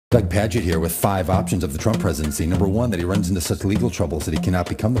Doug Pagitt here with 5 options of the Trump presidency. Number 1, that he runs into such legal troubles that he cannot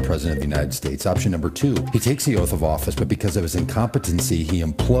become the president of the United States. Option number 2, he takes the oath of office, but because of his incompetency, he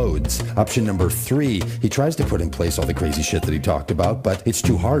implodes. Option number 3, he tries to put in place all the crazy shit that he talked about, but it's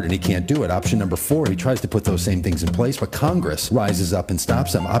too hard and he can't do it. Option number 4, he tries to put those same things in place, but Congress rises up and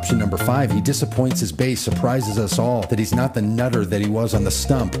stops him. Option number 5, he disappoints his base, surprises us all that he's not the nutter that he was on the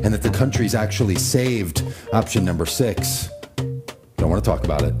stump, and that the country's actually saved. Option number 6, don't want to talk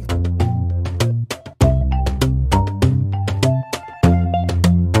about it.